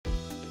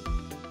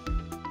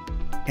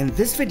In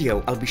this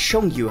video, I'll be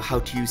showing you how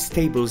to use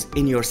tables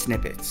in your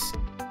snippets.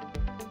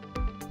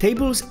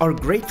 Tables are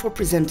great for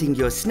presenting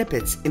your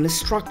snippets in a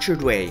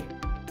structured way.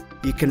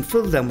 You can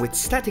fill them with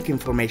static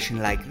information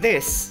like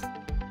this,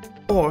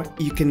 or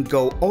you can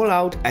go all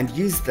out and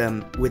use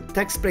them with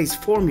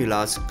text-based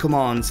formulas,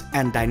 commands,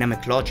 and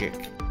dynamic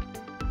logic.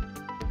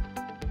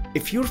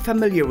 If you're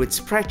familiar with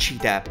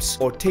spreadsheet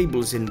apps or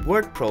tables in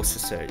word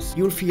processors,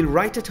 you'll feel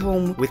right at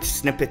home with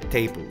snippet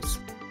tables.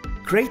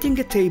 Creating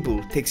a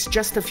table takes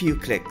just a few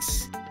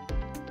clicks.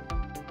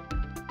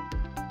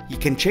 You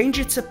can change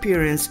its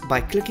appearance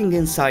by clicking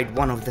inside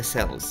one of the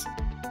cells.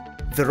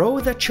 The row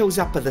that shows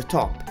up at the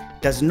top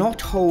does not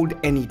hold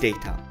any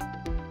data.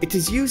 It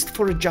is used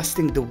for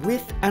adjusting the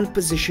width and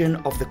position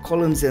of the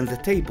columns in the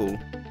table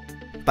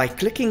by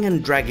clicking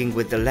and dragging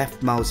with the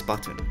left mouse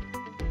button.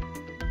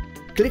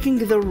 Clicking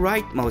the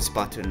right mouse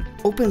button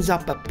opens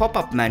up a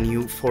pop-up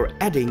menu for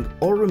adding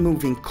or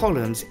removing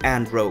columns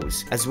and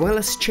rows, as well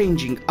as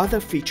changing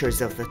other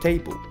features of the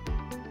table.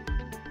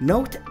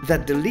 Note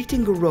that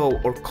deleting a row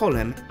or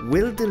column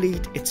will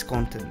delete its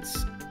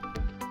contents.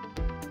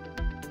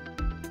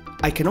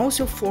 I can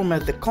also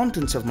format the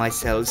contents of my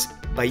cells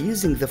by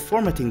using the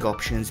formatting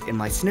options in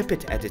my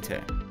snippet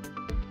editor.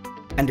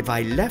 And if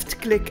I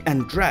left-click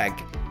and drag,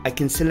 I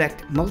can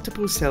select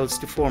multiple cells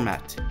to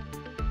format.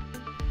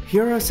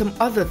 Here are some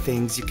other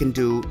things you can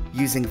do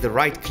using the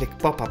right-click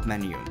pop-up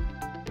menu.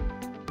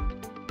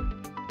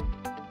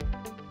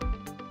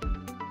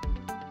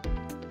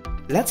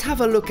 Let's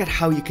have a look at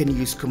how you can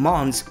use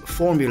commands,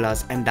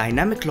 formulas, and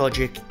dynamic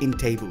logic in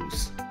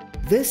tables.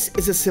 This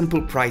is a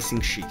simple pricing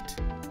sheet.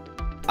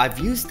 I've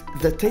used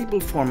the table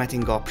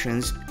formatting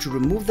options to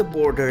remove the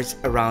borders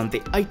around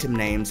the item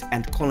names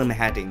and column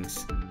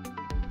headings.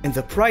 In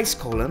the price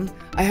column,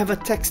 I have a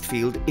text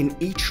field in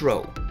each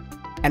row,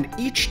 and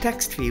each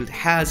text field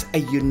has a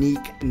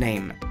unique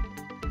name.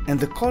 In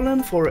the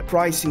column for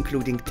price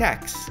including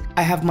tax,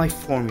 I have my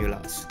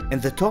formulas. In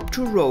the top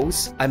two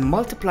rows, I'm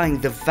multiplying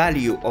the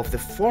value of the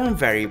form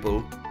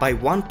variable by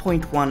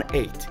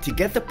 1.18 to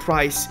get the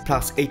price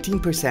plus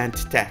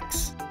 18%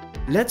 tax.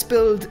 Let's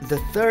build the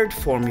third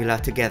formula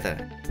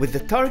together. With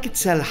the target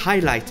cell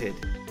highlighted,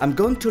 I'm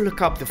going to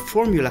look up the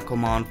formula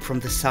command from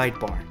the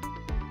sidebar.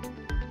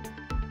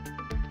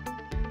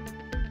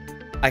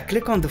 I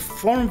click on the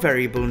form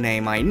variable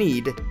name I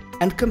need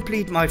and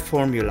complete my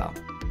formula.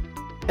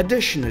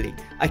 Additionally,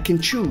 I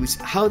can choose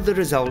how the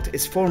result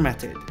is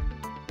formatted.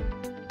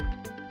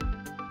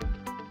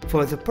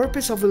 For the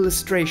purpose of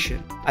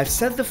illustration, I've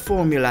set the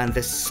formula in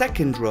the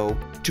second row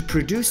to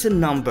produce a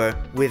number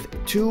with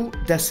 2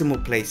 decimal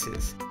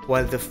places,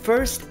 while the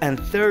first and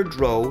third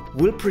row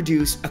will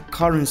produce a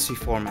currency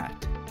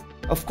format.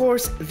 Of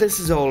course, this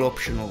is all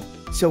optional,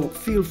 so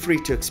feel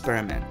free to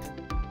experiment.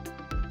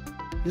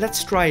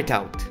 Let's try it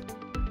out.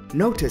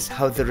 Notice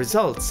how the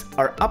results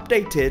are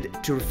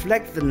updated to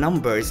reflect the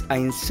numbers I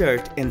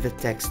insert in the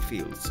text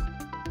fields.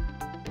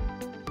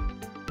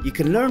 You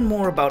can learn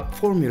more about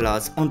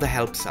formulas on the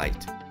help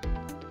site.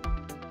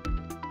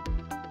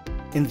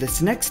 In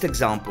this next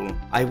example,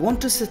 I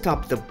want to set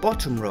up the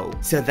bottom row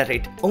so that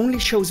it only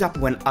shows up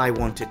when I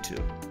want it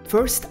to.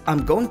 First,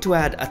 I'm going to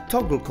add a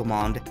toggle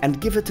command and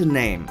give it a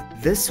name.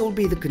 This will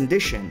be the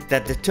condition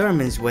that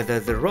determines whether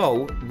the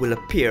row will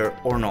appear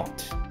or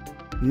not.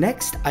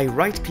 Next, I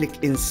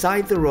right-click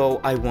inside the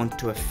row I want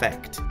to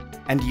affect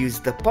and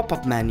use the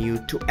pop-up menu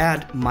to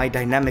add my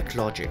dynamic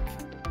logic.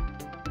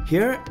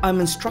 Here, I'm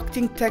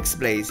instructing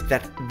TextBlaze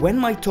that when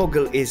my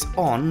toggle is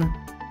on,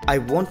 I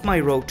want my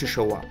row to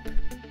show up.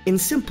 In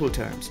simple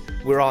terms,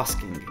 we're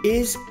asking,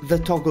 is the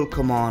toggle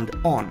command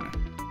on?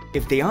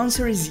 If the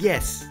answer is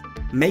yes,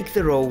 make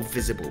the row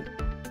visible.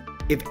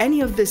 If any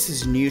of this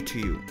is new to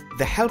you,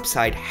 the help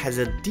site has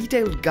a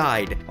detailed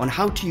guide on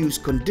how to use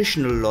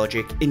conditional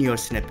logic in your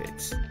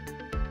snippets.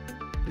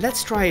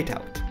 Let's try it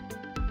out.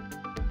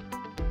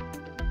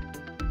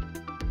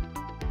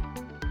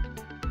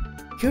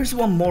 Here's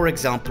one more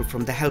example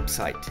from the help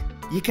site.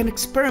 You can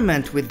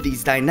experiment with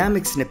these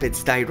dynamic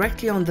snippets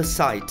directly on the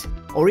site,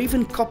 or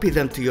even copy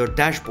them to your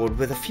dashboard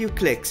with a few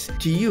clicks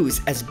to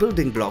use as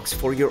building blocks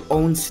for your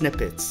own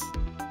snippets.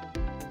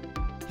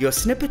 Your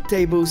snippet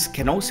tables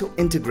can also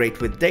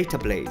integrate with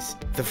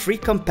DataBlaze, the free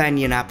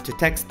companion app to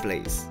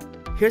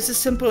TextBlaze. Here's a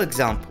simple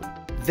example.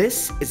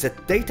 This is a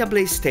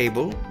DataBlaze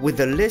table with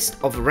a list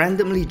of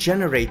randomly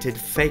generated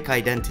fake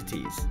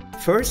identities.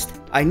 First,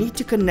 I need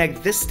to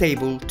connect this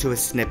table to a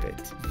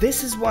snippet.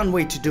 This is one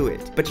way to do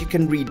it, but you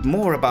can read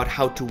more about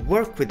how to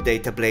work with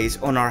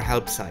DataBlaze on our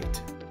help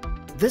site.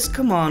 This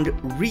command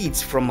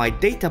reads from my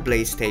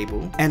DataBlaze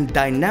table and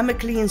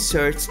dynamically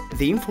inserts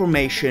the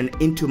information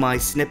into my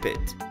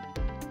snippet.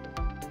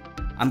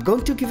 I'm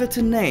going to give it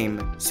a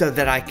name so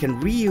that I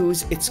can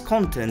reuse its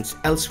contents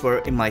elsewhere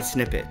in my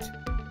snippet.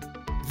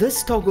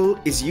 This toggle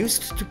is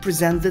used to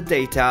present the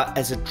data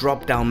as a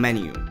drop-down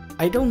menu.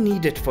 I don't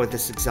need it for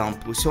this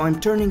example, so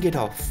I'm turning it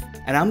off.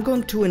 And I'm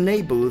going to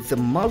enable the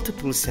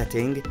multiple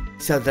setting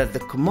so that the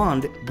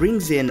command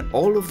brings in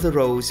all of the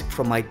rows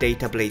from my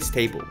DataBlaze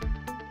table.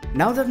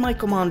 Now that my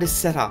command is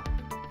set up,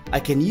 I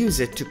can use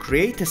it to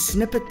create a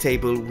snippet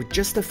table with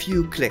just a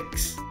few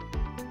clicks.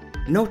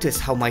 Notice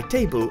how my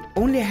table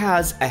only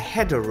has a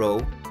header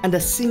row and a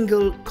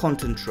single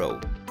content row.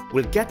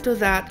 We'll get to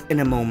that in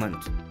a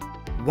moment.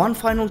 One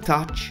final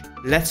touch,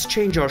 let's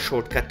change our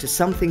shortcut to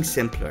something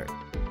simpler.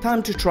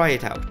 Time to try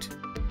it out.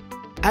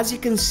 As you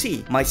can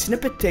see, my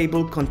snippet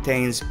table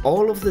contains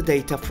all of the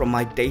data from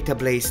my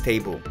database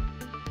table.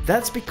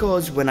 That's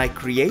because when I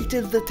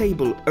created the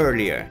table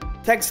earlier,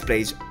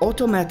 TextBlaze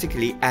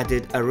automatically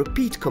added a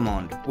repeat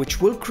command,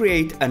 which will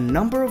create a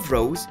number of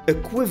rows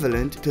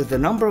equivalent to the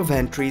number of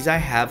entries I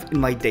have in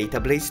my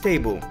database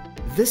table.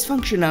 This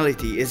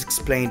functionality is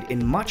explained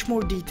in much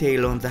more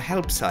detail on the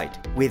help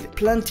site, with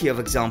plenty of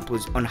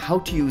examples on how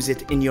to use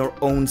it in your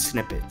own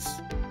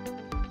snippets.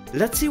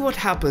 Let's see what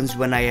happens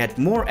when I add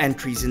more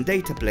entries in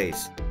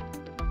database.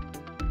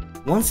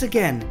 Once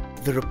again,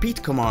 the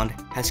repeat command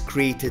has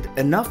created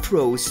enough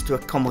rows to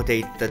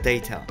accommodate the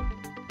data.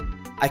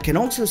 I can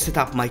also set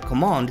up my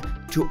command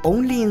to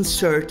only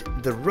insert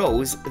the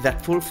rows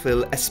that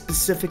fulfill a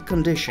specific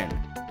condition.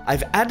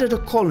 I've added a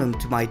column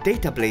to my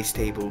database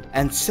table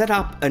and set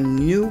up a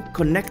new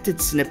connected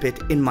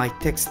snippet in my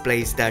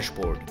TextBlaze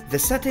dashboard. The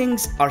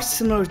settings are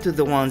similar to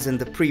the ones in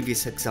the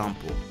previous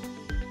example.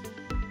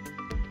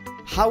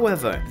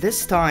 However,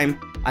 this time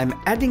I'm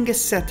adding a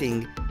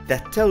setting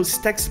that tells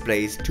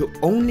TextBlaze to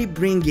only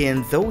bring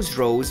in those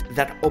rows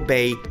that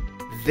obey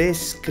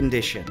this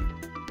condition.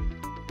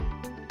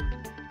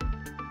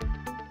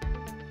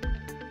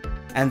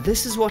 And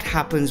this is what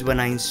happens when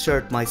I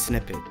insert my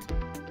snippet.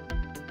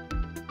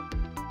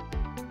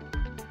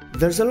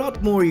 There's a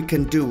lot more you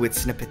can do with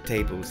snippet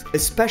tables,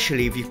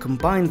 especially if you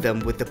combine them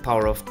with the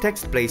power of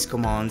TextBlaze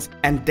commands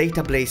and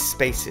database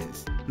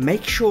spaces.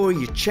 Make sure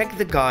you check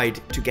the guide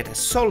to get a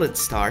solid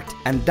start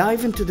and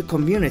dive into the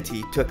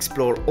community to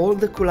explore all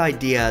the cool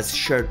ideas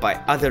shared by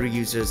other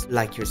users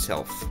like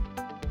yourself.